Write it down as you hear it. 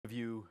of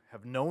you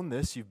have known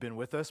this, you've been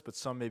with us, but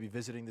some may be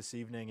visiting this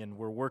evening, and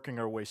we're working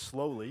our way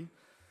slowly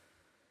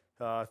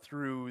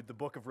through the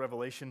book of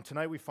Revelation.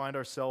 Tonight we find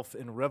ourselves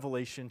in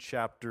Revelation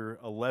chapter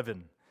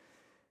 11.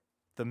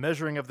 The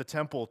measuring of the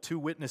temple, 2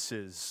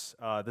 witnesses,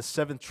 the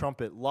 7th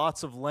trumpet,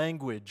 lots of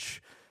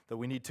language that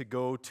we need to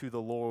go to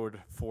the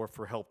Lord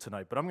for help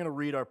tonight. But I'm going to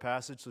read our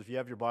passage, so if you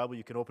have your Bible,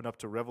 you can open up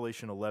to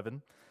Revelation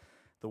 11.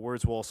 The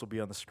words will also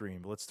be on the screen,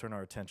 but let's turn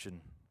our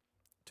attention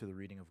to the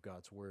reading of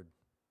God's Word.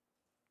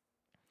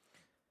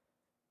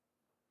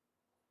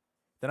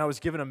 Then I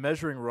was given a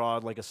measuring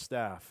rod like a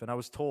staff, and I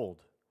was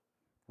told,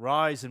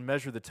 "Rise and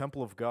measure the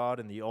temple of God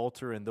and the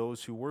altar and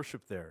those who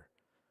worship there.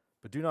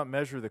 But do not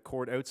measure the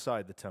court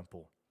outside the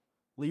temple.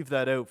 Leave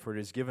that out, for it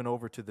is given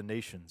over to the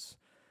nations.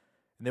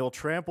 And they will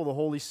trample the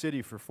holy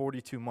city for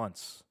 42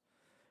 months.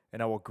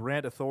 And I will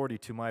grant authority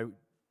to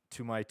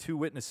my 2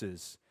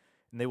 witnesses,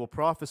 and they will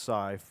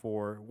prophesy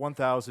for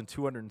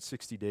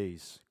 1,260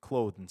 days,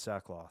 clothed in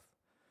sackcloth.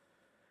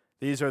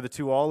 These are the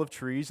 2 olive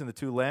trees and the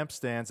 2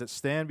 lampstands that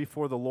stand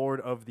before the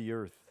Lord of the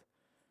earth.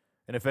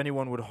 And if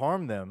anyone would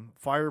harm them,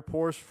 fire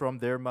pours from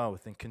their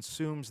mouth and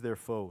consumes their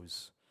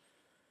foes.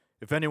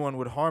 If anyone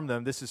would harm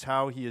them, this is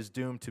how he is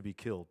doomed to be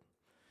killed.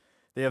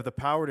 They have the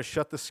power to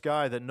shut the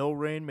sky that no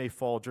rain may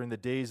fall during the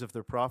days of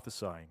their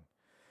prophesying.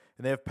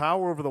 And they have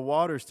power over the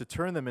waters to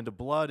turn them into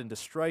blood and to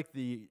strike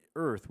the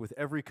earth with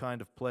every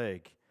kind of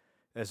plague,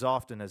 as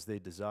often as they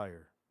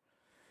desire.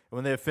 And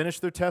when they have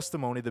finished their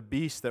testimony, the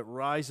beast that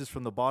rises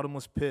from the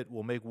bottomless pit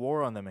will make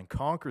war on them and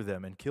conquer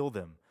them and kill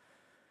them.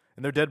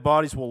 And their dead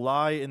bodies will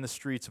lie in the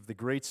streets of the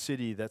great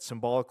city that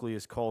symbolically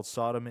is called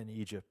Sodom and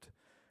Egypt,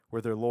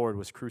 where their Lord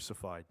was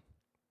crucified.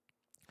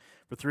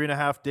 For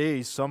 3.5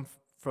 days, some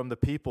from the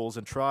peoples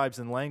and tribes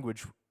and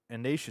language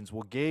and nations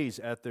will gaze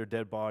at their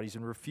dead bodies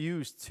and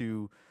refuse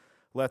to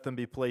let them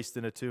be placed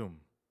in a tomb.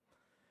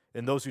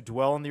 And those who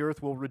dwell on the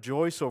earth will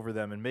rejoice over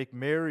them and make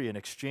merry and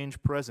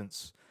exchange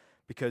presents,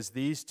 because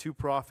these 2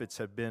 prophets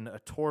have been a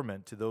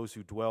torment to those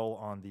who dwell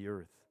on the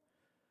earth.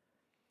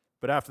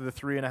 But after the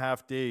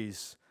 3.5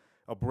 days,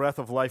 a breath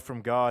of life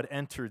from God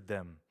entered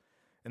them,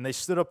 and they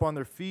stood up on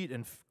their feet,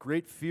 and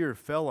great fear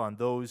fell on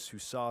those who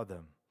saw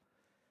them.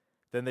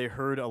 Then they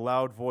heard a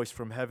loud voice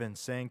from heaven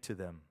saying to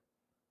them,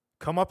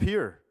 "Come up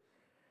here."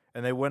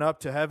 And they went up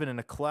to heaven in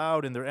a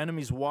cloud, and their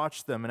enemies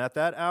watched them. And at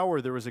that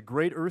hour there was a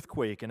great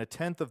earthquake, and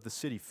 1/10 of the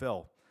city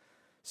fell.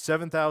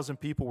 7,000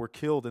 people were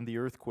killed in the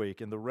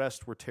earthquake, and the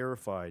rest were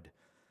terrified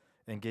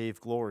and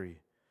gave glory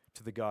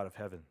to the God of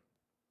heaven.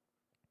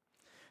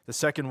 The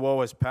second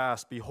woe has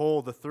passed.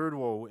 Behold, the third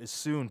woe is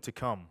soon to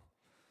come.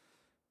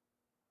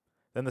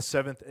 Then the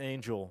 7th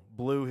angel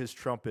blew his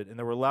trumpet, and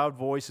there were loud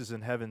voices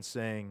in heaven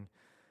saying,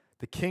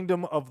 "The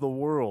kingdom of the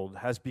world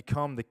has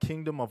become the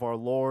kingdom of our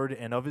Lord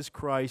and of his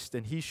Christ,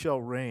 and he shall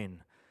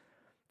reign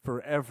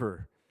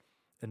forever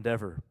and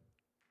ever."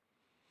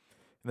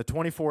 And the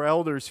 24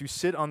 elders who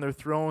sit on their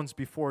thrones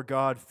before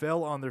God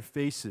fell on their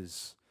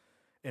faces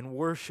and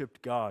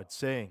worshipped God,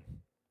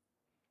 saying,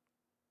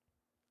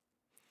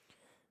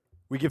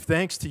 "We give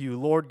thanks to you,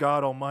 Lord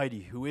God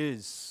Almighty, who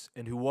is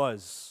and who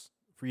was,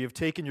 for you have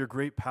taken your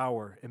great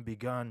power and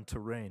begun to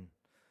reign.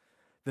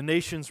 The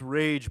nations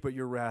raged, but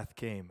your wrath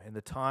came, and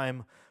the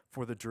time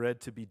for the dread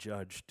to be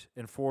judged,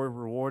 and for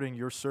rewarding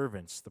your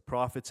servants, the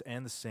prophets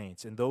and the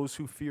saints, and those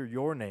who fear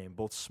your name,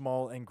 both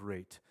small and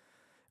great,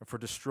 and for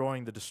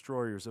destroying the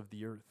destroyers of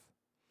the earth."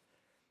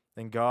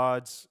 Then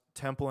God's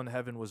temple in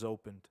heaven was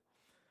opened,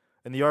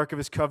 and the ark of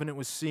his covenant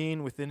was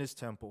seen within his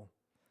temple.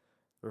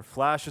 There were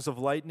flashes of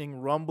lightning,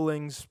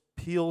 rumblings,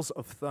 peals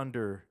of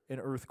thunder, an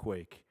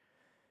earthquake,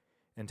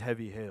 and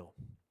heavy hail.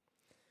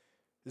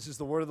 This is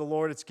the word of the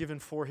Lord. It's given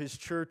for his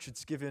church.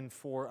 It's given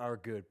for our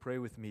good. Pray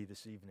with me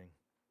this evening.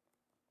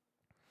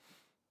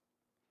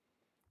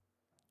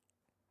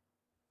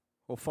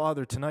 Well,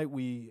 Father, tonight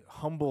we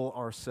humble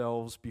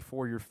ourselves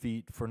before your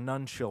feet, for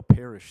none shall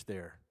perish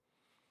there.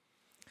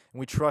 And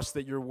we trust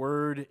that your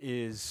word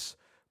is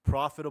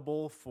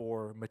profitable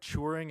for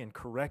maturing and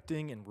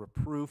correcting and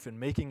reproof and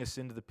making us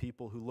into the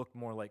people who look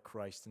more like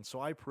Christ. And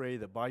so I pray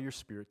that by your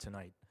Spirit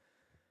tonight,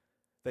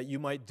 that you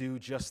might do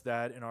just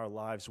that in our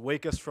lives.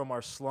 Wake us from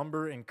our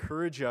slumber.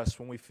 Encourage us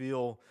when we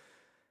feel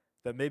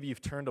that maybe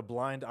you've turned a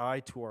blind eye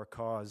to our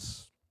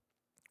cause.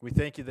 We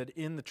thank you that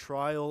in the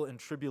trial and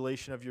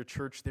tribulation of your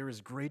church, there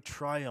is great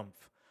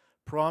triumph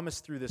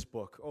promised through this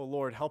book. Oh,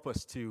 Lord, help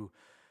us to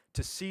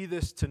see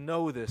this, to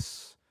know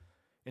this,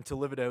 and to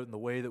live it out in the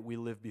way that we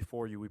live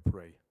before you, we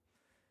pray.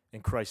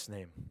 In Christ's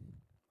name,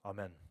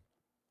 amen.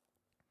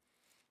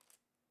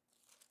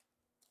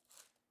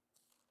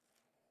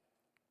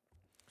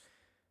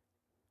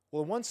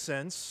 Well, in one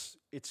sense,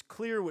 it's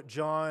clear what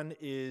John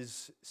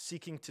is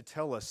seeking to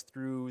tell us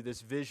through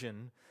this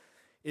vision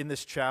in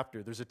this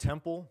chapter. There's a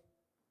temple.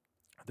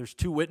 There's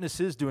 2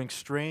 witnesses doing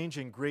strange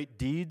and great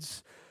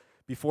deeds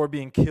before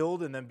being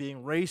killed and then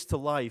being raised to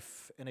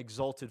life and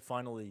exalted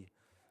finally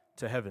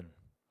to heaven.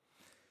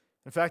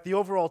 In fact, the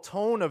overall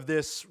tone of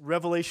this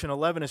Revelation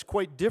 11 is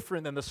quite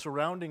different than the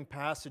surrounding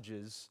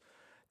passages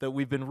that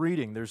we've been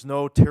reading. There's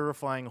no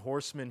terrifying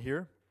horsemen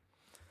here.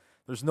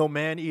 There's no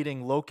man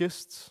eating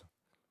locusts,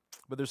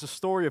 but there's a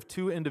story of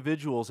two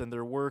individuals and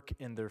their work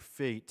and their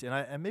fate.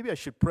 And maybe I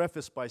should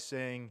preface by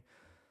saying,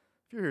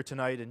 if you're here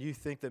tonight and you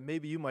think that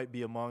maybe you might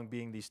be among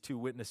being these two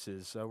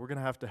witnesses, we're going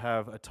to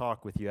have a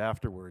talk with you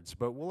afterwards.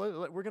 But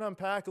we're going to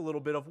unpack a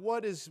little bit of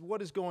what is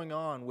going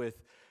on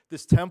with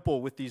this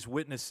temple, with these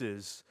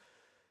witnesses,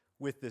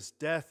 with this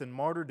death and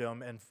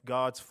martyrdom and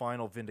God's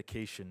final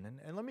vindication.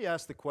 And let me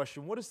ask the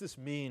question, what does this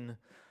mean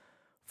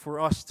for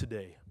us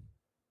today?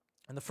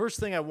 And the first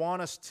thing I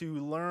want us to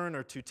learn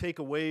or to take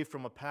away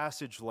from a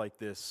passage like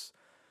this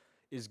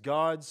is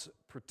God's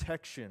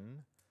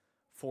protection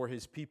for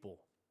his people.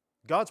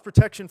 God's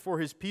protection for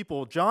his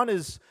people. John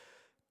is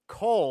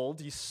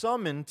called, he's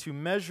summoned to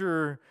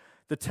measure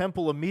the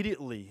temple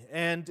immediately.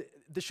 And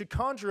this should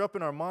conjure up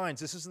in our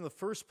minds, this isn't the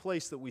first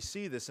place that we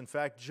see this. In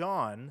fact,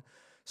 John,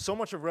 so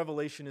much of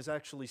Revelation is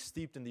actually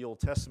steeped in the Old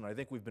Testament. I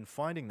think we've been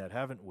finding that,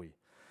 haven't we?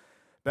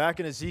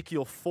 Back in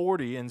Ezekiel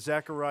 40 and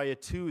Zechariah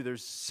 2,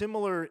 there's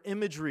similar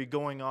imagery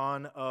going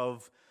on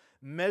of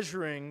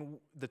measuring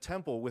the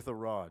temple with a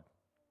rod.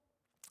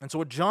 And so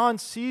what John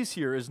sees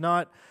here is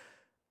not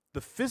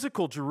the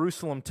physical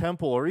Jerusalem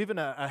temple or even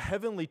a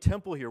heavenly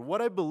temple here.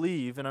 What I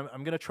believe, and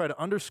I'm going to try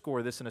to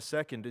underscore this in a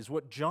second, is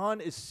what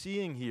John is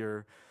seeing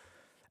here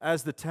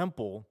as the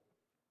temple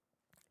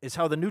is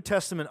how the New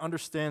Testament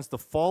understands the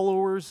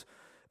followers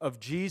of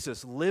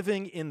Jesus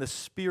living in the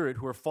Spirit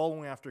who are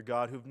following after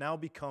God, who have now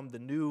become the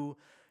new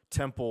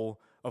temple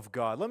of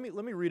God. Let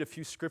me read a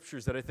few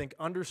scriptures that I think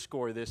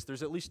underscore this.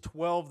 There's at least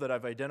 12 that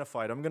I've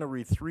identified. I'm going to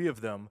read 3 of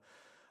them,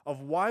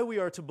 of why we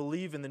are to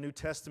believe in the New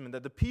Testament,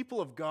 that the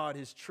people of God,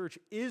 his church,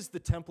 is the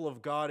temple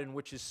of God in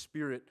which his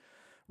Spirit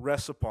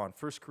rests upon.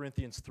 1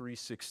 Corinthians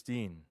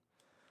 3:16.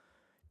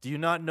 Do you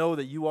not know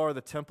that you are the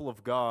temple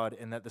of God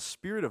and that the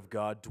Spirit of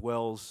God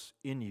dwells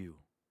in you?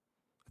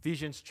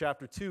 Ephesians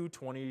chapter 2,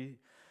 20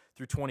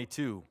 through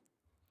 22.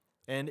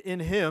 And in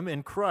him,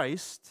 in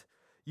Christ,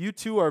 you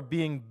two are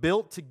being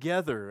built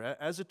together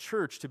as a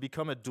church to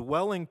become a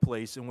dwelling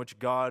place in which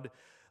God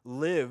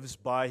lives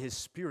by his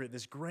Spirit,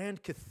 this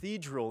grand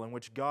cathedral in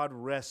which God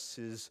rests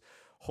his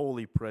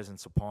holy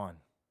presence upon.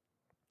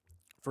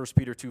 1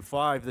 Peter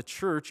 2:5, the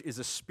church is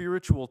a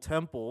spiritual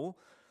temple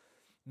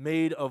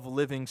made of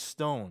living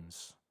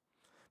stones,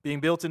 being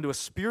built into a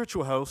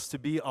spiritual house to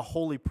be a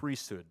holy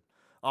priesthood,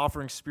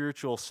 offering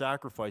spiritual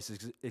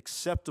sacrifices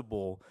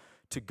acceptable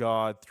to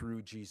God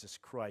through Jesus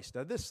Christ.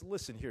 Now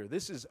listen here,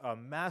 this is a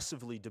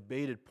massively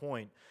debated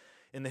point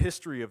in the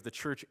history of the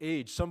church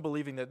age, some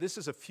believing that this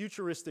is a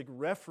futuristic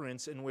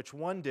reference in which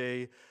one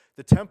day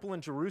the temple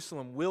in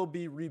Jerusalem will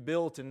be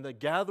rebuilt and the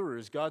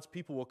gatherers, God's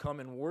people, will come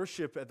and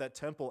worship at that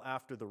temple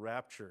after the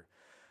rapture.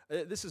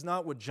 This is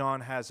not what John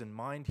has in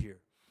mind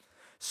here.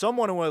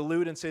 Someone will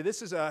allude and say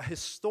this is a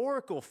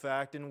historical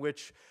fact in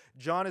which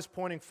John is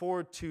pointing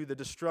forward to the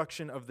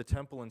destruction of the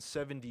temple in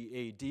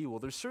 70 AD. Well,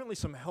 there's certainly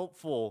some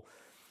helpful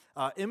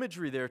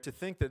imagery there to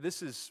think that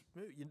this is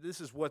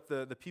what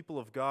the people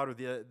of God or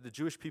the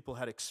Jewish people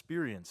had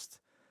experienced.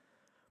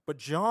 But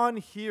John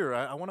here,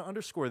 I want to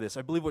underscore this.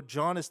 I believe what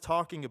John is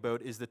talking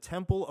about is the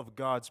temple of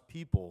God's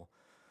people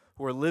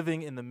who are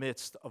living in the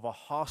midst of a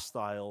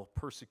hostile,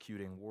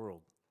 persecuting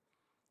world.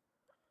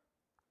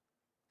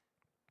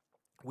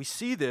 We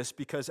see this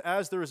because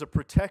as there is a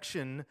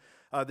protection,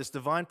 this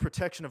divine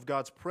protection of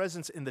God's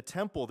presence in the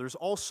temple, there's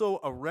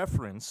also a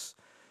reference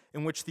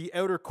in which the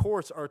outer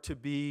courts are to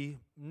be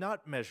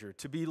not measured,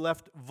 to be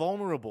left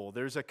vulnerable.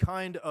 There's a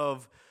kind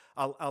of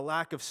a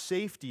lack of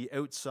safety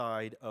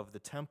outside of the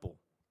temple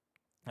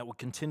that will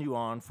continue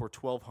on for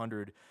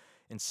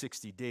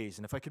 1,260 days.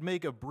 And if I could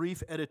make a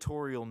brief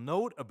editorial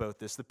note about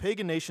this, the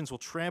pagan nations will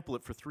trample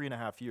it for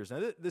 3.5 years.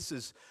 Now, this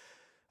is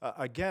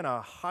again,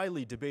 a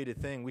highly debated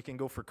thing. We can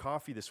go for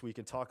coffee this week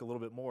and talk a little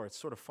bit more. It's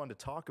sort of fun to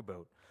talk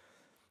about.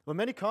 But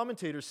many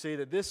commentators say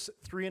that this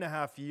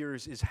 3.5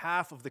 years is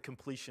half of the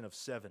completion of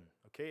 7.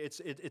 Okay,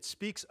 it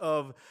speaks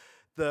of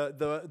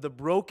the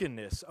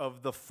brokenness,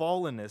 of the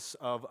fallenness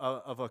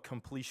of a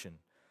completion.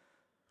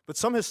 But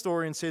some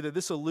historians say that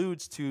this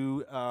alludes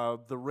to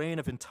the reign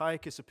of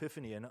Antiochus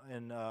Epiphanes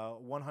in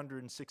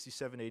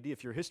 167 AD.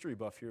 If you're a history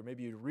buff here,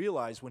 maybe you'd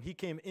realize when he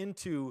came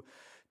into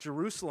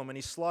Jerusalem and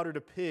he slaughtered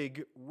a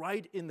pig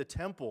right in the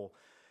temple,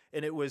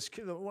 and it was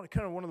kind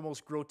of one of the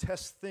most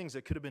grotesque things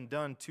that could have been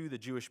done to the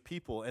Jewish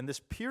people. And this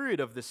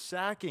period of the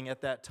sacking at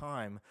that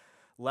time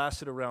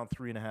lasted around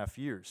 3.5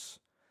 years.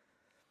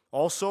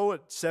 Also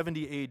at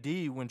 70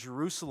 AD, when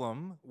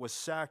Jerusalem was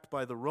sacked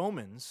by the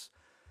Romans,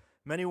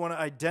 many want to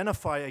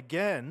identify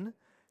again,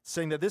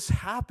 saying that this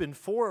happened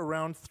for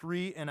around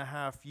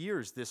 3.5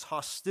 years, this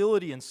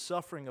hostility and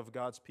suffering of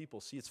God's people.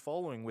 See, it's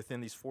following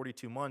within these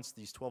 42 months,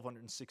 these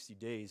 1,260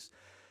 days.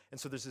 And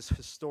so there's this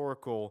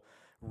historical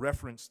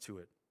reference to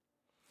it.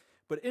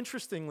 But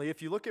interestingly,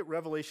 if you look at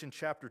Revelation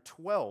chapter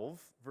 12,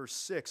 verse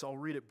 6, I'll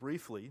read it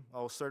briefly.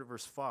 I'll start at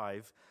verse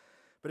 5.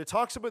 But it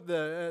talks about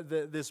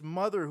this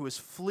mother who is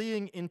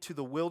fleeing into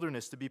the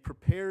wilderness to be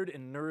prepared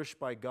and nourished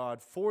by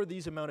God for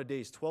these amount of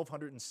days,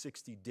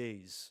 1,260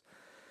 days.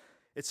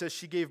 It says,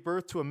 she gave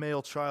birth to a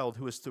male child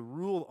who is to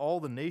rule all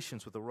the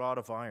nations with a rod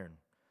of iron.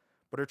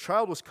 But her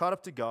child was caught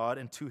up to God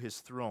and to his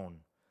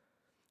throne.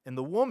 And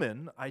the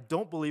woman, I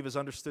don't believe is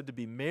understood to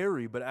be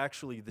Mary, but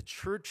actually the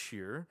church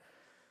here,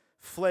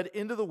 fled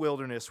into the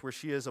wilderness where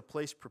she has a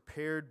place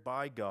prepared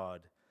by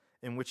God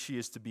in which she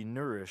is to be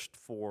nourished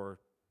for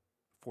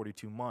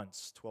 42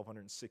 months,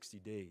 1,260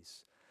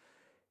 days.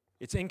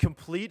 It's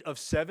incomplete of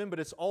 7,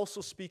 but it's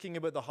also speaking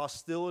about the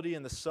hostility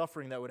and the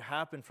suffering that would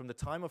happen from the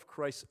time of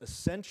Christ's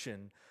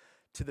ascension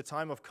to the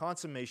time of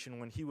consummation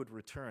when he would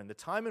return. The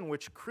time in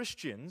which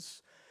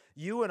Christians,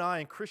 you and I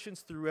and Christians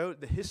throughout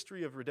the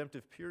history of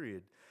redemptive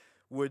period,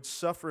 would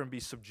suffer and be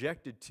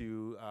subjected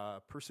to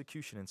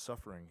persecution and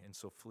suffering, and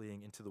so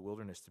fleeing into the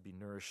wilderness to be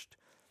nourished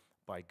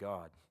by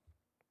God.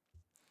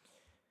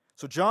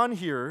 So John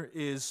here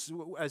is,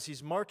 as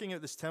he's marking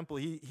out this temple,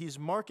 he's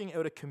marking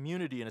out a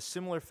community in a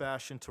similar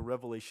fashion to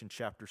Revelation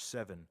chapter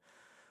 7,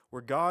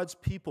 where God's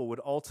people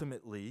would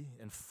ultimately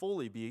and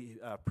fully be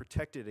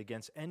protected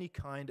against any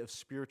kind of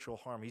spiritual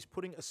harm. He's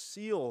putting a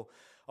seal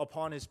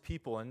upon his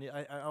people, and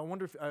I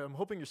wonder I'm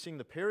hoping you're seeing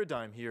the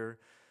paradigm here,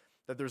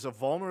 that there's a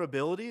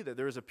vulnerability, that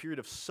there is a period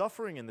of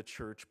suffering in the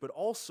church, but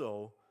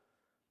also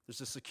there's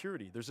a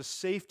security, there's a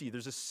safety,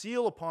 there's a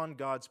seal upon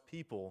God's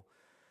people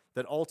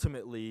that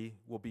ultimately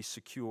will be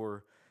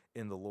secure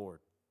in the Lord.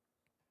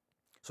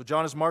 So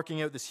John is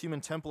marking out this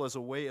human temple as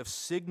a way of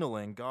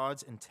signaling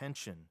God's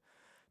intention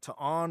to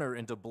honor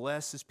and to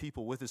bless his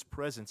people with his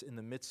presence in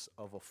the midst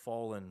of a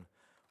fallen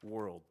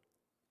world.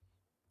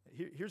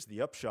 Here's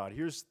the upshot.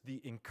 Here's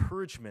the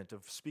encouragement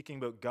of speaking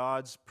about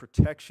God's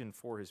protection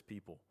for his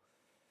people.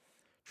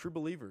 True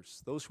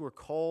believers, those who are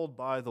called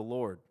by the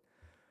Lord,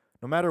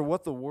 no matter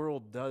what the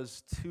world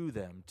does to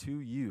them,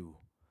 to you,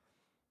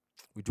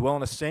 we dwell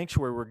in a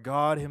sanctuary where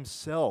God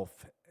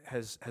himself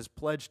has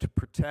pledged to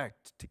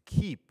protect, to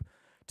keep,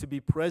 to be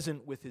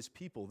present with his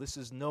people. This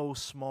is no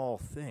small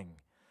thing.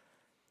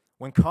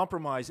 When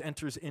compromise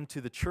enters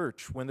into the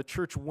church, when the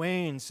church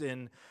wanes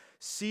in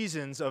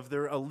seasons of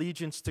their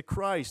allegiance to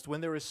Christ,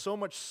 when there is so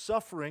much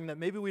suffering that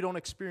maybe we don't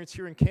experience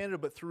here in Canada,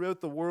 but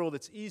throughout the world,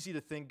 it's easy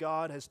to think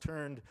God has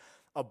turned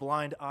a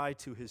blind eye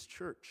to his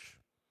church.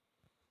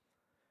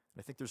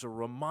 I think there's a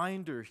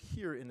reminder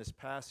here in this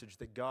passage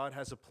that God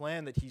has a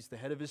plan, that he's the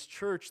head of his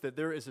church, that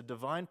there is a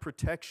divine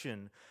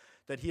protection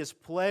that he has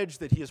pledged,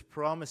 that he has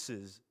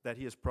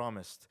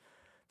promised,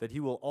 that he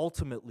will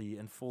ultimately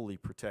and fully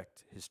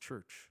protect his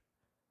church.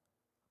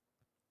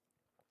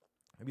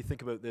 Maybe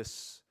think about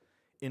this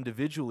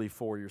individually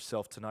for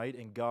yourself tonight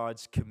and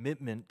God's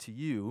commitment to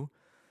you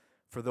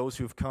for those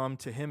who have come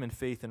to him in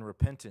faith and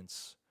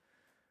repentance.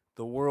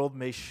 The world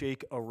may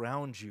shake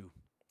around you.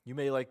 You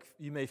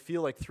may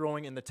feel like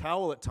throwing in the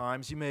towel at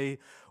times. You may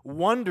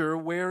wonder,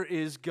 where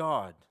is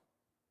God?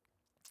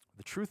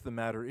 The truth of the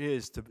matter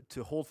is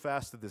to hold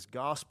fast to this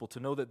gospel, to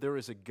know that there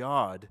is a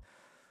God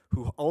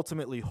who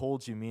ultimately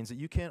holds you, means that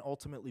you can't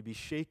ultimately be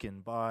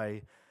shaken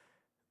by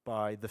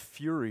the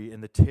fury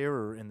and the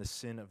terror and the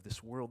sin of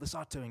this world. This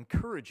ought to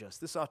encourage us.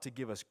 This ought to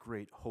give us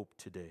great hope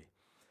today.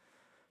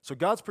 So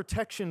God's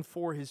protection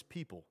for his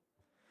people.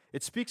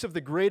 It speaks of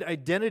the great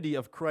identity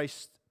of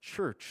Christ's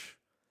church.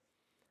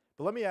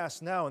 But let me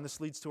ask now, and this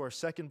leads to our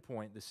second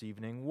point this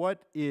evening,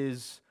 what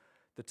is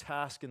the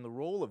task and the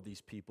role of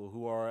these people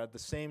who are at the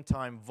same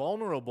time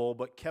vulnerable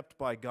but kept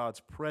by God's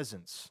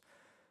presence?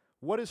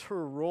 What is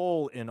her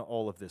role in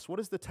all of this? What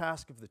is the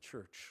task of the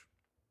church?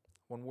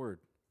 One word: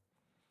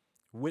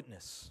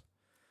 witness.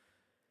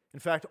 In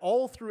fact,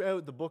 all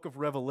throughout the book of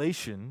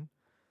Revelation,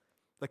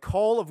 the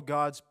call of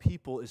God's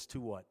people is to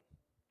what?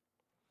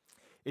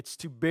 It's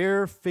to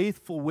bear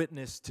faithful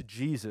witness to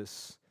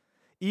Jesus,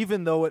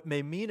 even though it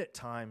may mean at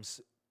times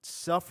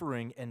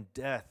suffering and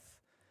death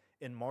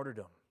and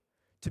martyrdom.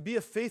 To be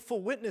a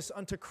faithful witness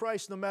unto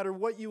Christ no matter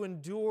what you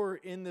endure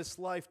in this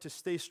life, to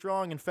stay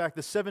strong. In fact,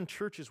 the 7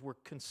 churches were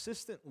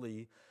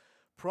consistently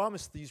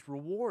promised these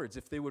rewards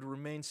if they would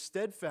remain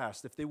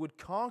steadfast, if they would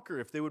conquer,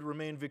 if they would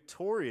remain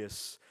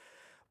victorious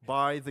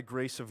by the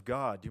grace of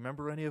God. Do you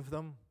remember any of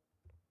them?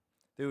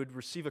 They would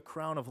receive a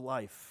crown of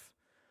life,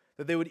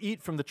 that they would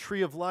eat from the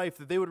tree of life,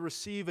 that they would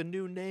receive a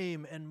new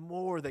name and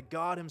more, that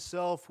God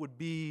himself would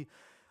be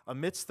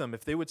amidst them,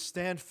 if they would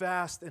stand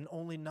fast and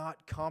only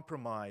not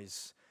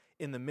compromise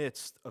in the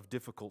midst of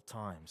difficult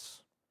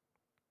times.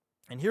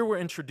 And here we're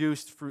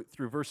introduced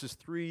through verses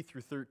 3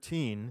 through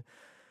 13,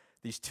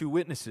 these 2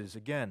 witnesses.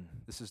 Again,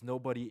 this is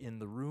nobody in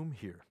the room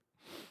here.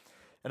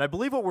 And I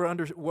believe what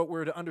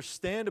we're to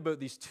understand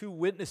about these 2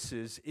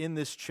 witnesses in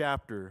this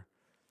chapter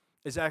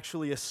is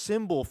actually a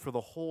symbol for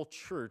the whole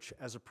church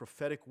as a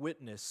prophetic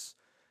witness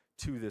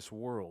to this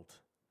world.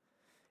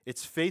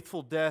 It's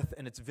faithful death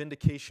and it's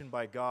vindication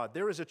by God.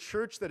 There is a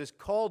church that is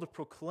called to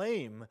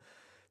proclaim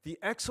the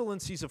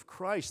excellencies of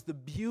Christ, the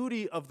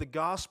beauty of the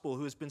gospel,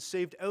 who has been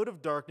saved out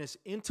of darkness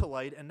into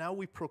light, and now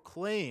we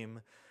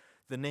proclaim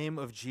the name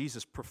of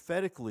Jesus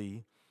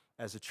prophetically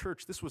as a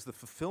church. This was the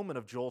fulfillment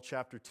of Joel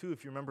chapter 2,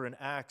 if you remember in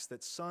Acts,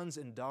 that sons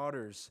and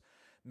daughters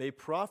may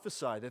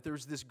prophesy, that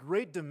there's this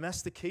great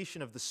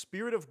domestication of the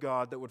Spirit of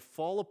God that would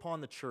fall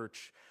upon the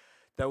church,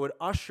 that would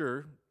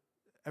usher,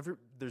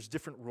 there's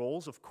different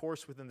roles, of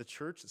course, within the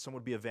church. Some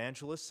would be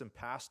evangelists and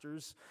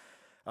pastors,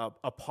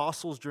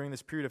 apostles during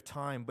this period of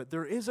time, but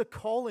there is a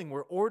calling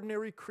where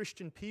ordinary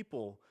Christian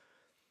people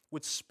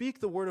would speak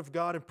the word of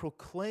God and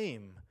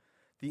proclaim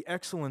the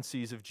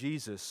excellencies of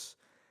Jesus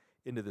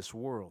into this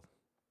world,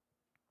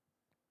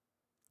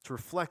 to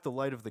reflect the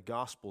light of the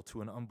gospel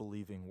to an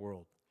unbelieving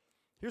world.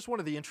 Here's one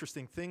of the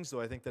interesting things, though,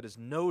 I think that is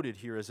noted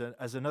here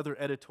as another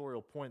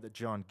editorial point that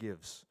John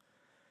gives.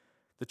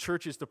 The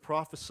church is to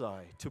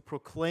prophesy, to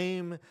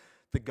proclaim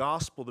the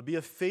gospel, to be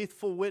a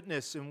faithful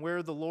witness in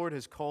where the Lord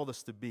has called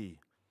us to be.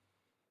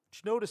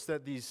 Did you notice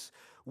that these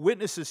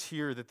witnesses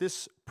here, that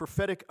this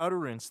prophetic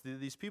utterance,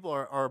 these people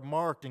are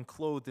marked and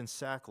clothed in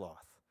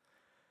sackcloth?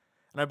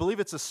 And I believe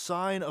it's a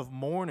sign of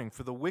mourning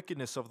for the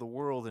wickedness of the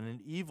world and an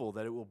evil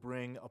that it will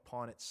bring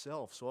upon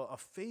itself. So a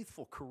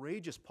faithful,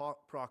 courageous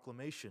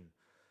proclamation,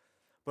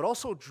 but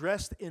also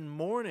dressed in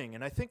mourning.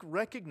 And I think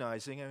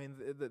recognizing,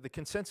 the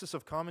consensus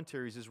of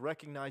commentaries is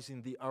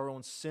recognizing our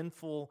own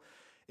sinful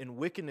and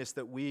wickedness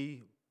that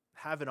we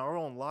have in our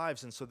own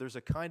lives. And so there's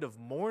a kind of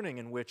mourning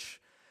in which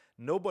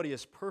nobody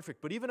is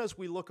perfect. But even as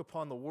we look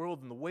upon the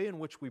world and the way in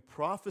which we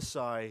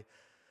prophesy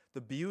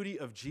the beauty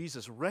of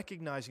Jesus,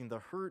 recognizing the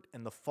hurt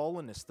and the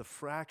fallenness, the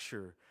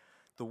fracture,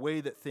 the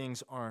way that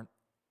things aren't,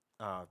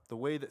 the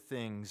way that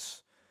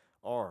things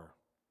are.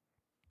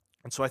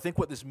 And so I think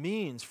what this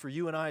means for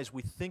you and I as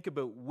we think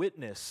about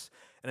witness,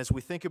 and as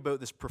we think about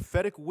this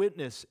prophetic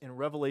witness in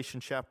Revelation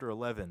chapter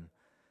 11,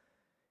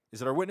 is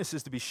that our witness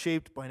is to be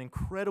shaped by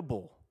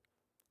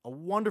a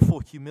wonderful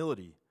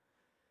humility,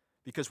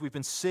 because we've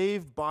been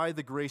saved by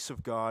the grace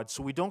of God,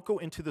 so we don't go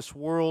into this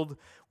world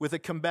with a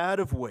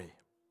combative way,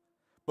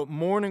 but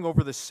mourning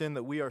over the sin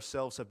that we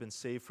ourselves have been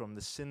saved from,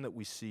 the sin that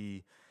we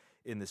see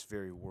in this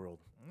very world.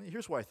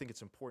 Here's why I think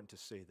it's important to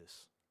say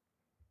this.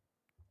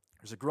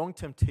 There's a growing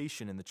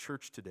temptation in the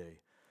church today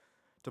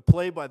to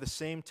play by the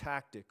same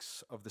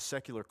tactics of the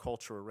secular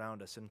culture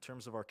around us in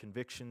terms of our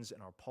convictions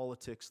and our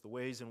politics, the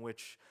ways in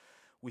which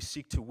we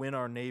seek to win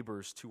our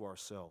neighbors to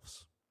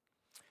ourselves.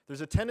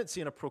 There's a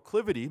tendency and a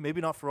proclivity, maybe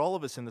not for all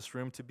of us in this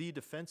room, to be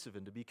defensive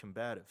and to be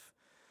combative,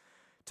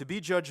 to be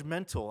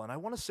judgmental. And I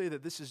want to say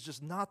that this is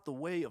just not the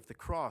way of the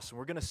cross. And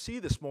we're going to see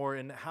this more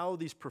in how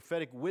these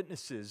prophetic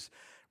witnesses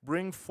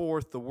bring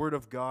forth the word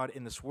of God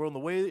in this world, and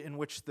the way in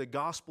which the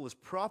gospel is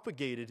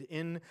propagated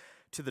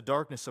into the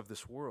darkness of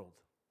this world.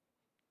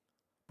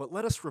 But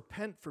let us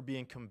repent for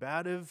being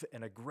combative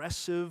and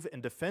aggressive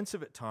and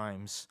defensive at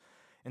times,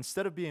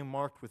 instead of being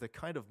marked with a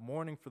kind of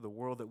mourning for the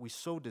world that we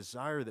so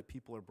desire that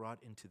people are brought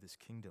into this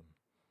kingdom.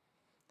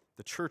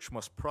 The church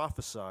must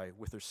prophesy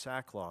with their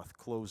sackcloth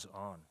clothes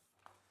on.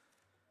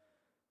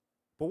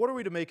 But what are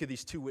we to make of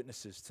these two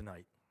witnesses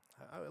tonight?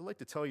 I'd like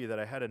to tell you that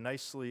I had a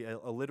nicely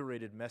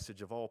alliterated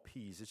message of all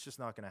P's. It's just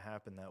not going to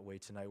happen that way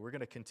tonight. We're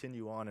going to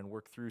continue on and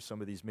work through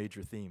some of these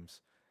major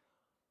themes.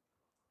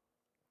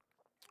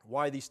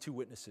 Why these two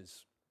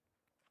witnesses?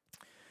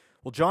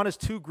 Well, John has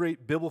two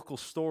great biblical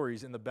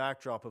stories in the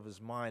backdrop of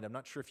his mind. I'm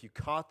not sure if you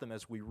caught them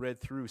as we read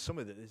through some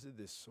of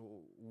this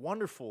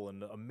wonderful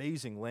and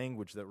amazing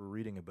language that we're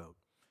reading about.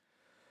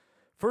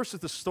 First is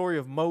the story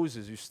of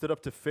Moses, who stood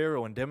up to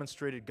Pharaoh and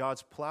demonstrated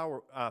God's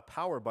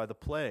power by the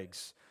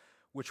plagues,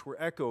 which were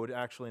echoed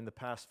actually in the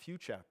past few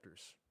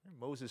chapters.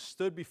 Moses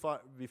stood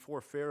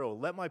before Pharaoh,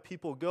 "Let my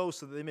people go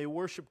so that they may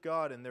worship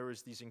God," and there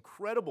was these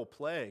incredible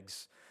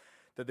plagues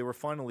that they were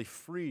finally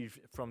freed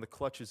from the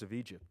clutches of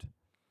Egypt.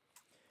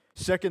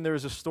 Second, there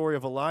is a story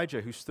of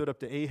Elijah, who stood up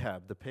to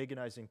Ahab, the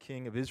paganizing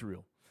king of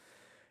Israel.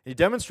 He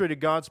demonstrated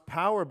God's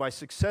power by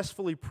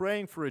successfully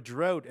praying for a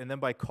drought and then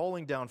by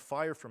calling down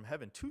fire from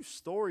heaven. Two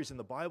stories in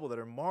the Bible that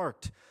are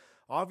marked,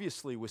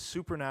 obviously, with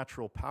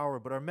supernatural power,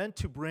 but are meant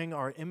to bring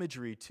our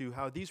imagery to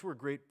how these were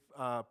great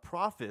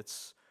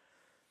prophets,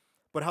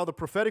 but how the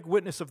prophetic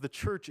witness of the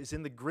church is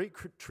in the great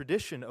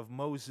tradition of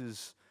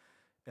Moses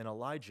and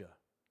Elijah.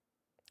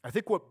 I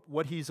think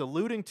what he's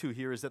alluding to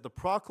here is that the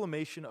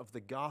proclamation of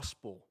the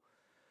gospel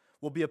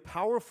will be a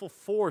powerful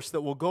force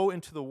that will go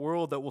into the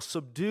world, that will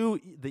subdue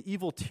the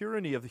evil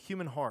tyranny of the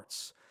human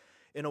hearts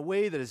in a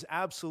way that is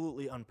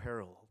absolutely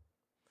unparalleled.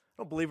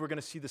 I don't believe we're going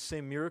to see the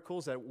same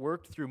miracles that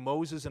worked through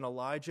Moses and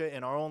Elijah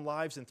in our own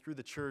lives and through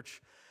the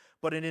church,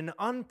 but in an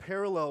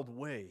unparalleled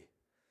way.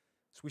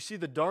 So we see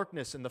the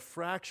darkness and the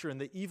fracture and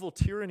the evil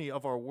tyranny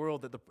of our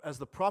world, that as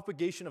the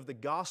propagation of the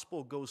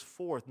gospel goes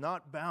forth,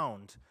 not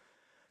bound,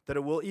 that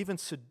it will even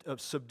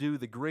subdue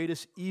the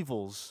greatest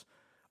evils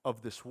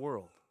of this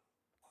world.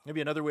 Maybe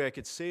another way I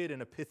could say it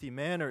in a pithy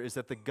manner is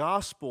that the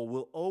gospel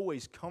will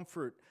always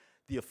comfort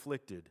the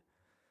afflicted,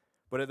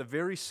 but at the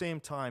very same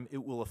time,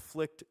 it will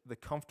afflict the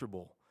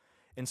comfortable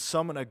and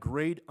summon a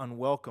great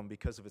unwelcome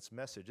because of its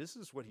message. This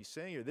is what he's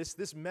saying here.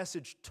 This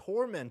message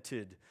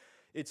tormented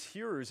its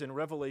hearers in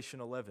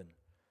Revelation 11.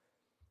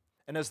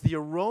 And as the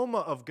aroma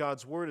of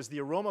God's word, as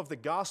the aroma of the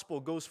gospel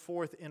goes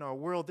forth in our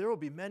world, there will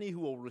be many who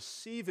will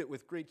receive it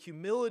with great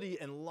humility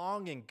and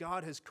longing.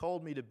 God has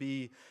called me to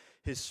be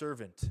his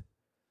servant. It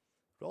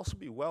would also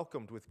be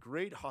welcomed with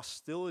great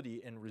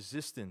hostility and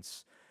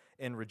resistance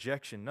and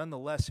rejection.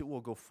 Nonetheless, it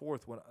will go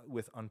forth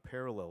with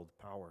unparalleled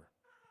power.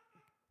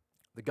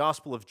 The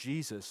gospel of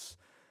Jesus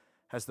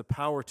has the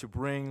power to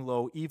bring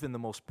low even the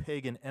most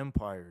pagan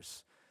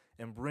empires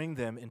and bring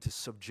them into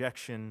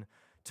subjection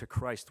to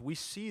Christ. We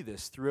see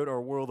this throughout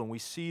our world, and we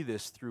see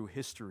this through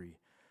history,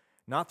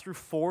 not through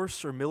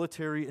force or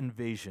military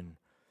invasion,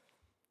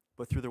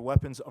 but through the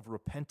weapons of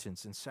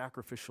repentance and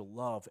sacrificial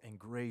love and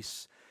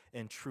grace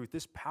and truth.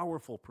 This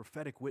powerful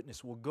prophetic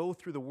witness will go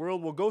through the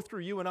world, will go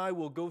through you and I,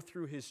 will go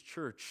through his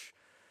church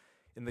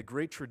in the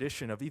great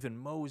tradition of even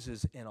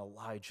Moses and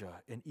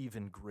Elijah, and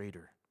even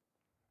greater.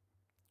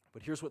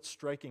 But here's what's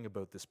striking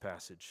about this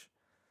passage.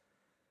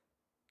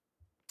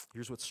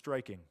 Here's what's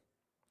striking.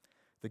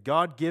 The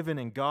God-given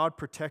and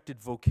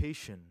God-protected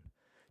vocation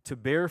to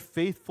bear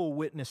faithful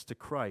witness to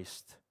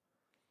Christ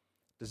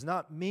does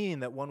not mean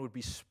that one would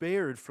be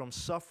spared from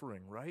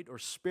suffering, right? Or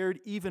spared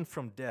even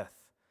from death.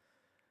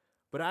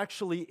 But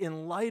actually,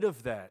 in light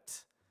of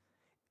that,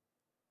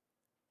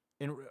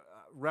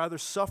 rather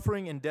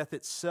suffering and death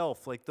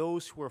itself, like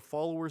those who are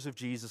followers of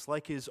Jesus,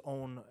 like his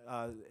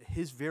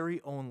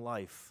very own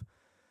life,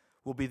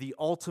 will be the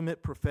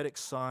ultimate prophetic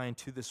sign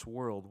to this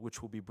world,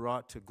 which will be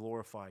brought to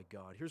glorify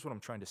God. Here's what I'm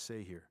trying to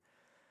say here.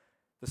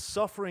 The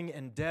suffering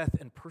and death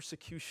and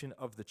persecution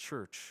of the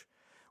church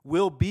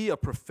will be a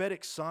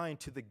prophetic sign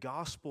to the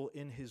gospel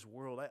in his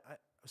world. I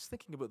was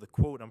thinking about the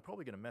quote. I'm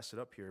probably going to mess it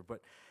up here, but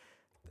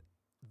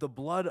the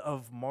blood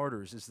of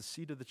martyrs is the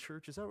seed of the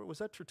church. Was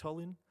that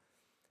Tertullian?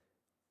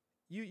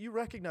 You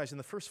recognize in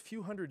the first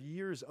few hundred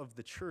years of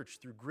the church,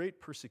 through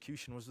great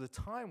persecution, was the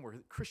time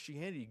where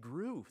Christianity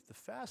grew the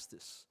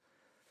fastest.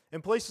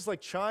 In places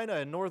like China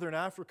and Northern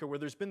Africa, where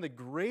there's been the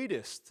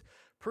greatest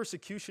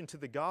persecution to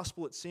the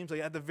gospel, it seems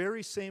like at the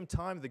very same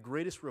time, the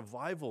greatest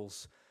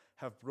revivals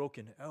have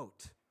broken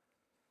out.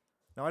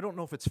 Now, I don't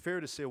know if it's fair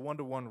to say a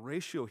 1-to-1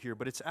 ratio here,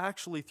 but it's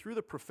actually through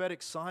the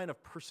prophetic sign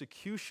of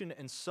persecution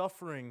and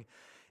suffering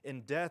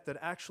and death that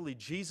actually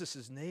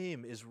Jesus'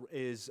 name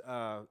is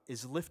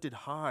lifted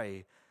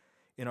high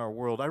in our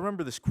world. I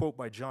remember this quote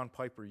by John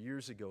Piper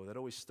years ago that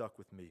always stuck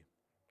with me.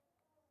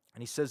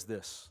 And he says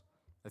this,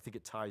 I think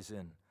it ties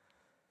in,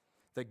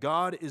 that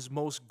God is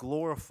most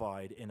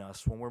glorified in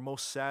us when we're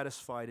most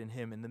satisfied in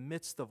him in the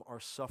midst of our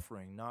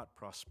suffering, not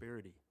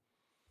prosperity.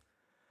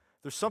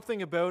 There's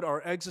something about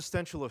our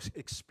existential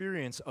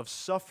experience of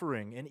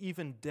suffering and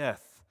even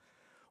death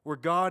where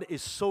God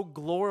is so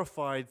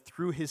glorified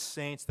through his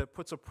saints that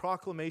puts a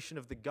proclamation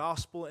of the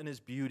gospel and his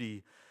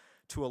beauty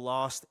to a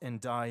lost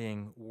and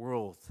dying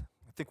world.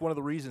 I think one of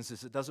the reasons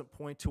is it doesn't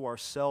point to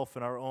ourself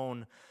and our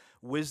own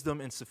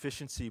wisdom and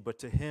sufficiency, but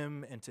to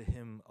him and to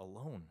him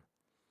alone.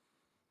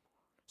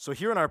 So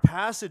here in our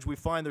passage, we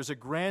find there's a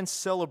grand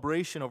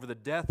celebration over the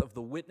death of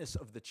the witness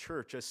of the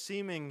church, a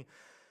seeming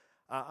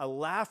a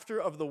laughter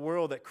of the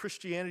world that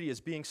Christianity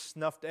is being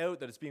snuffed out,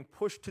 that it's being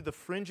pushed to the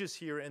fringes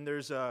here, and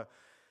there's a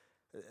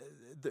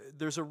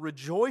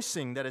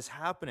rejoicing that is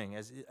happening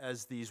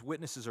as these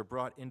witnesses are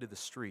brought into the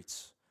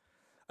streets.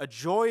 A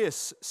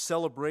joyous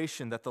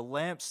celebration that the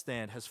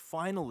lampstand has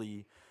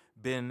finally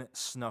been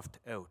snuffed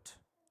out.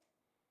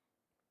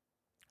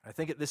 I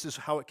think this is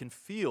how it can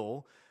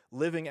feel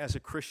living as a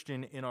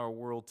Christian in our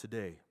world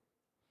today.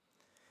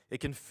 It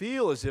can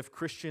feel as if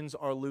Christians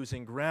are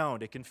losing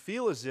ground. It can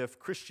feel as if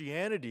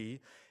Christianity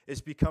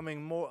is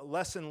becoming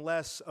less and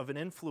less of an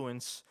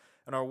influence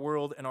in our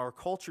world and our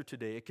culture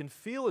today. It can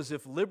feel as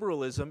if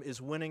liberalism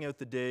is winning out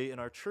the day in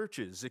our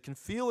churches. It can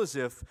feel as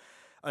if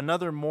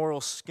another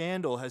moral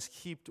scandal has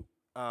heaped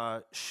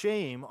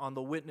shame on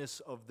the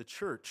witness of the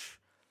church.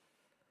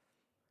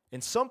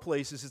 In some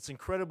places, it's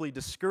incredibly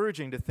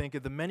discouraging to think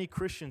of the many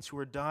Christians who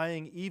are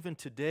dying even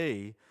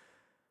today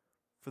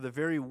for the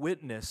very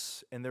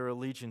witness and their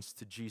allegiance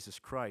to Jesus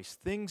Christ.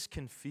 Things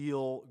can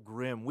feel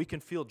grim. We can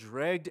feel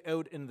dragged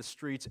out in the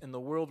streets and the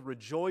world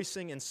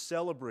rejoicing and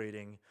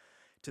celebrating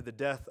to the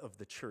death of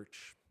the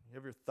church. You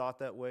ever thought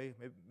that way?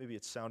 Maybe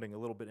it's sounding a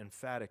little bit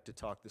emphatic to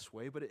talk this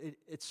way, but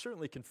it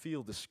certainly can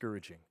feel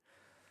discouraging.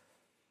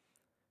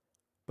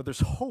 But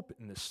there's hope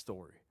in this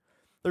story.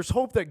 There's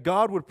hope that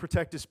God would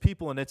protect his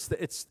people, and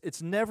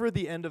it's never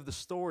the end of the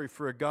story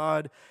for a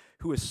God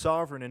who is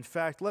sovereign. In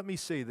fact, let me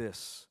say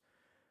this,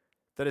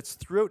 that it's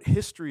throughout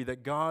history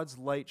that God's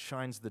light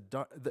shines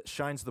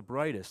the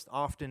brightest,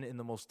 often in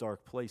the most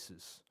dark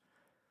places.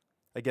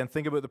 Again,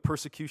 think about the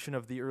persecution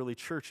of the early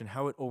church and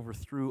how it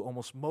overthrew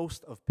almost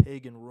most of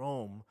pagan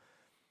Rome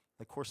in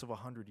the course of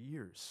 100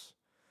 years.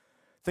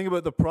 Think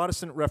about the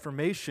Protestant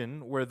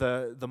Reformation, where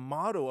the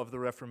motto of the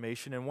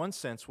Reformation, in one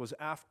sense, was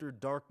after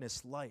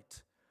darkness,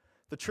 light.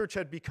 The church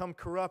had become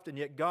corrupt, and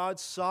yet God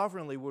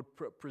sovereignly would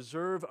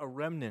preserve a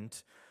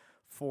remnant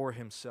for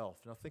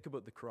himself. Now think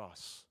about the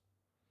cross.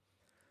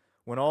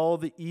 When all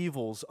the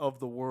evils of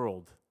the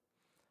world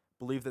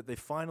believe that they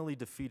finally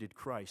defeated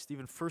Christ.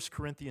 Even 1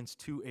 Corinthians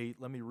 2:8,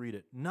 let me read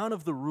it. None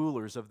of the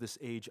rulers of this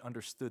age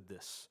understood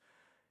this.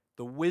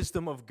 The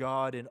wisdom of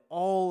God in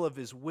all of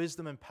his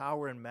wisdom and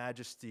power and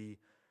majesty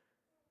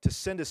to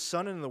send his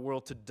Son into the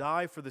world to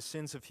die for the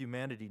sins of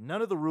humanity.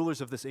 None of the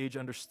rulers of this age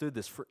understood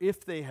this, for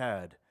if they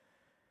had,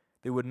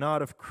 they would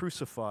not have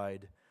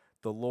crucified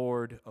the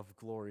Lord of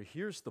glory.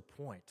 Here's the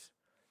point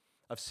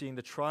of seeing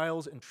the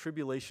trials and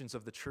tribulations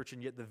of the church,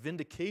 and yet the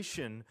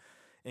vindication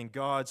in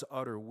God's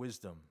utter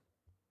wisdom.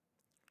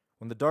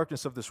 When the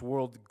darkness of this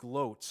world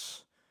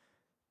gloats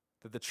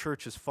that the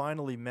church has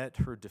finally met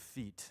her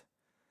defeat,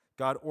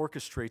 God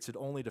orchestrates it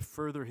only to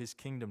further his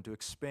kingdom, to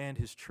expand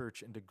his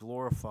church, and to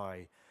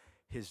glorify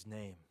his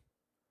name.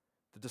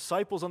 The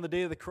disciples on the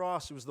day of the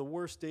cross, it was the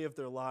worst day of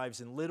their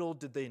lives, and little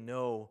did they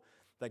know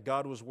that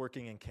God was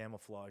working in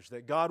camouflage,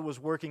 that God was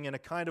working in a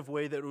kind of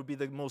way that would be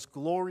the most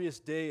glorious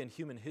day in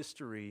human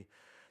history,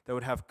 that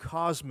would have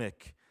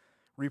cosmic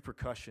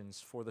repercussions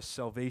for the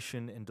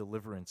salvation and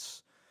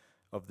deliverance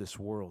of this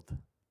world.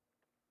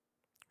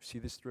 We see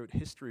this throughout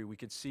history. We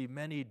could see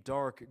many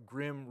dark,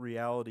 grim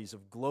realities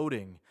of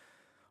gloating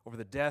over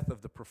the death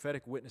of the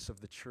prophetic witness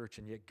of the church,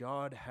 and yet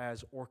God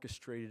has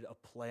orchestrated a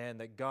plan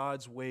that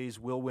God's ways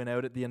will win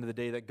out at the end of the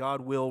day, that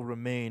God will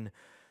remain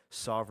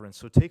sovereign.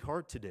 So take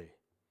heart today.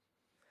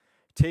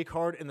 Take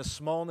heart in the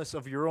smallness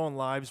of your own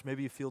lives.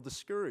 Maybe you feel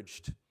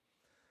discouraged.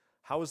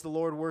 How is the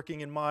Lord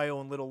working in my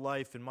own little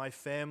life, in my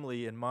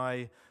family, in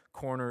my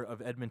corner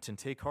of Edmonton?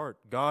 Take heart.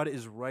 God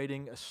is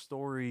writing a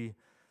story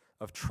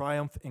of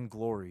triumph and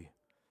glory,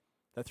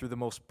 that through the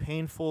most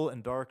painful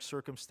and dark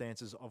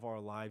circumstances of our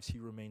lives, he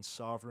remains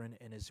sovereign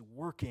and is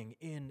working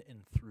in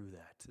and through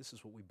that. This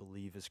is what we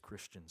believe as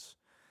Christians.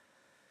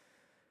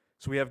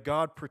 So we have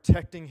God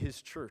protecting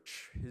his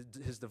church,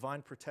 his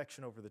divine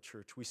protection over the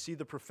church. We see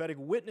the prophetic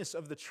witness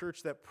of the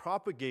church that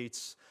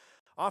propagates,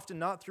 often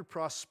not through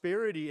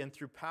prosperity and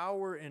through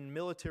power and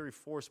military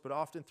force, but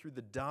often through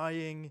the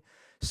dying,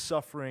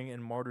 suffering,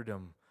 and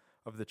martyrdom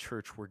of the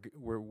church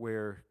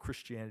where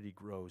Christianity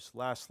grows.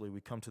 Lastly, we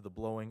come to the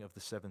blowing of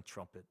the seventh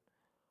trumpet.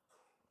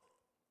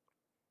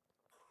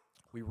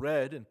 We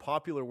read in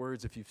popular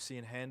words, if you've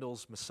seen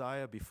Handel's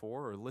Messiah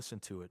before or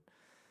listened to it,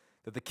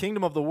 that the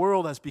kingdom of the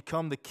world has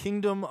become the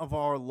kingdom of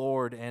our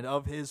Lord and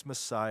of his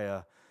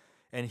Messiah,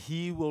 and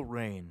he will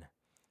reign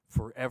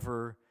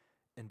forever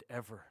and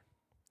ever.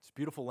 It's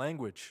beautiful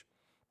language.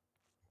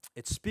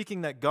 It's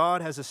speaking that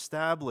God has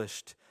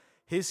established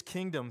his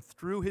kingdom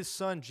through his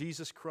Son,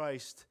 Jesus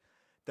Christ,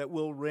 that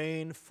will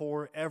reign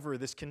forever.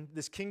 This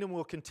kingdom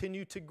will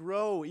continue to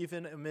grow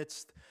even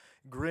amidst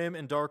grim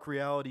and dark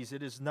realities.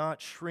 It is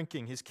not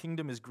shrinking. His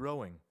kingdom is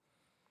growing.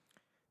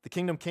 The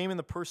kingdom came in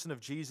the person of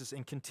Jesus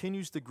and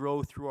continues to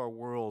grow through our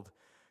world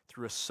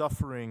through a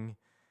suffering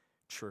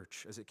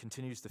church as it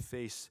continues to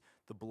face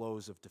the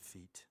blows of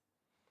defeat.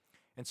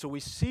 And so we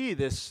see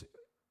this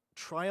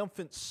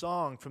triumphant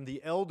song from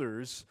the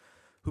elders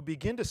who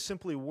begin to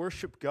simply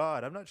worship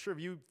God. I'm not sure if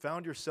you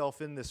found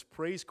yourself in this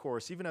praise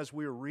chorus, even as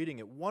we were reading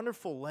it.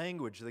 Wonderful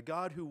language, the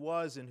God who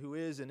was and who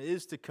is and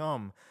is to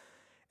come.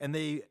 And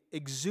they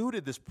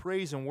exuded this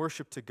praise and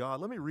worship to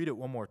God. Let me read it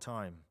one more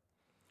time.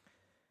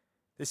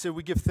 They said,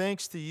 "We give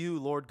thanks to you,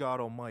 Lord God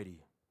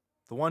Almighty,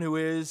 the one who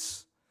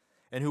is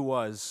and who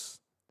was,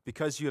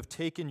 because you have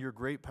taken your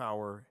great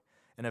power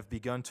and have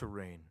begun to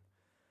reign.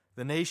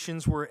 The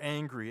nations were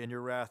angry, and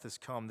your wrath has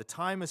come. The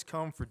time has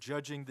come for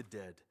judging the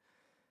dead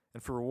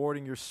and for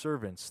rewarding your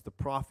servants, the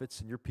prophets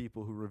and your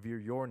people who revere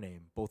your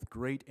name, both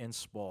great and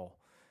small,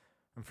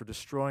 and for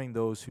destroying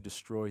those who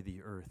destroy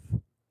the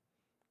earth."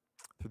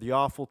 Through the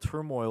awful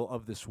turmoil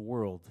of this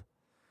world,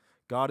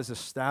 God is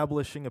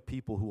establishing a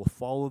people who will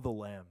follow the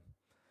Lamb,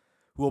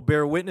 who will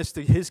bear witness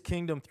to his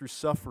kingdom through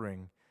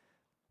suffering,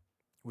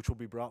 which will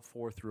be brought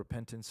forth through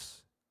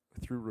repentance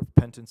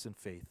and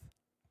faith.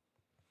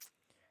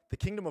 The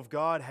kingdom of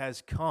God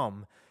has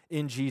come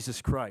in Jesus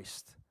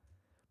Christ,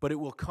 but it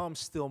will come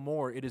still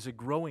more. It is a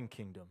growing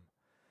kingdom.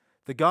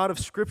 The God of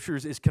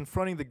Scriptures is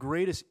confronting the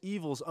greatest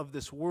evils of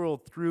this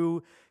world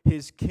through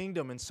his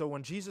kingdom. And so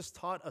when Jesus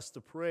taught us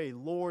to pray,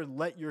 "Lord,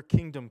 let your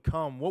kingdom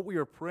come," what we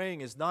are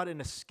praying is not an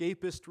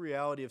escapist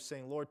reality of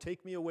saying, "Lord,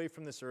 take me away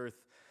from this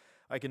earth.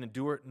 I can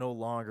endure it no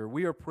longer."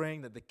 We are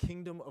praying that the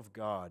kingdom of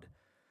God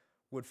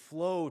would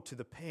flow to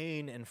the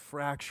pain and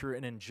fracture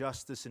and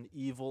injustice and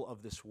evil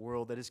of this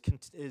world, that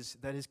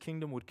his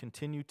kingdom would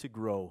continue to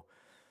grow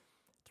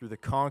through the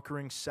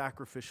conquering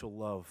sacrificial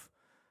love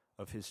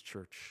of his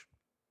church.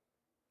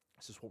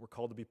 This is what we're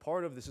called to be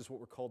part of. This is what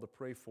we're called to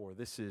pray for.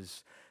 This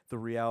is the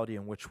reality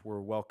in which we're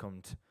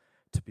welcomed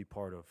to be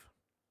part of.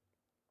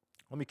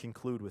 Let me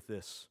conclude with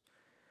this.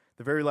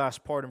 The very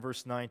last part in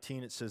verse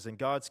 19, it says, "And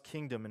God's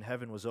kingdom in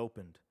heaven was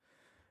opened,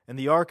 and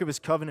the ark of his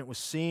covenant was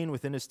seen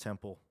within his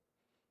temple.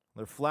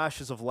 There were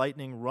flashes of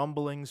lightning,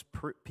 rumblings,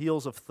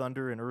 peals of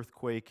thunder, and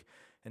earthquake,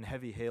 and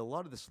heavy hail." A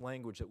lot of this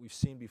language that we've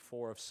seen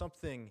before of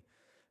something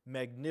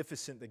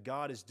magnificent that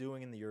God is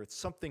doing in the earth,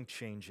 something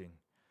changing.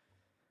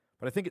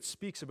 But I think it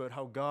speaks about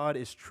how God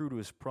is true to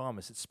his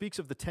promise. It speaks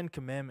of the 10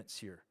 Commandments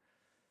here.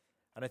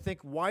 And I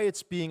think why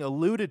it's being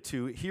alluded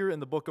to here in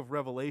the book of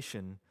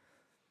Revelation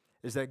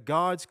is that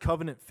God's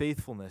covenant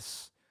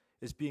faithfulness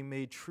is being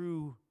made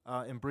true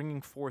in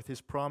bringing forth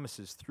his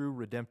promises through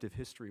redemptive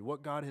history.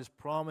 What God has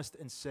promised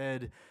and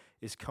said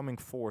is coming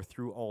forth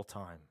through all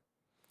time.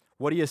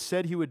 What he has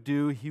said he would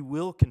do, he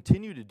will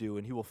continue to do,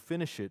 and he will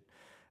finish it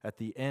at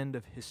the end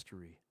of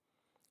history.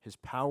 His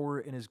power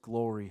and his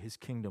glory, his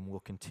kingdom will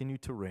continue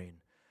to reign.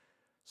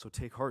 So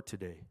take heart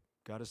today.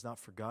 God has not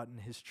forgotten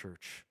his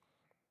church.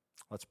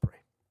 Let's pray.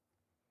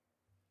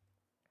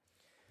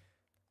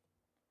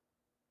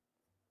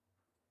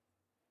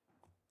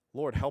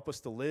 Lord, help us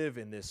to live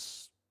in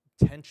this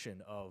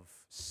tension of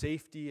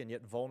safety and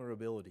yet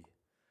vulnerability.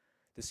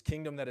 This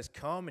kingdom that has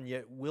come and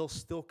yet will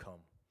still come.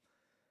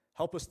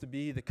 Help us to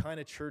be the kind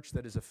of church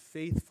that is a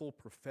faithful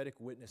prophetic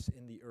witness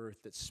in the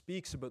earth, that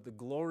speaks about the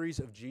glories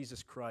of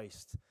Jesus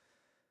Christ.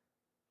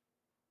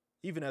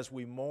 Even as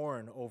we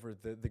mourn over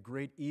the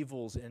great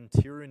evils and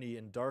tyranny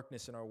and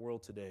darkness in our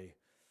world today,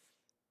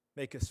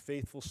 make us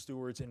faithful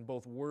stewards in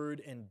both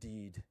word and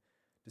deed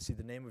to see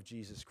the name of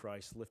Jesus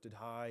Christ lifted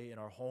high in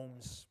our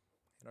homes,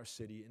 in our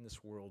city, in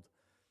this world,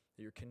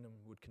 that your kingdom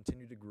would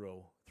continue to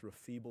grow through a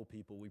feeble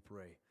people, we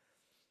pray.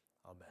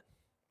 Amen.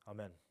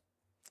 Amen.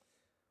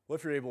 Well,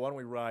 if you're able, why don't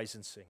we rise and sing?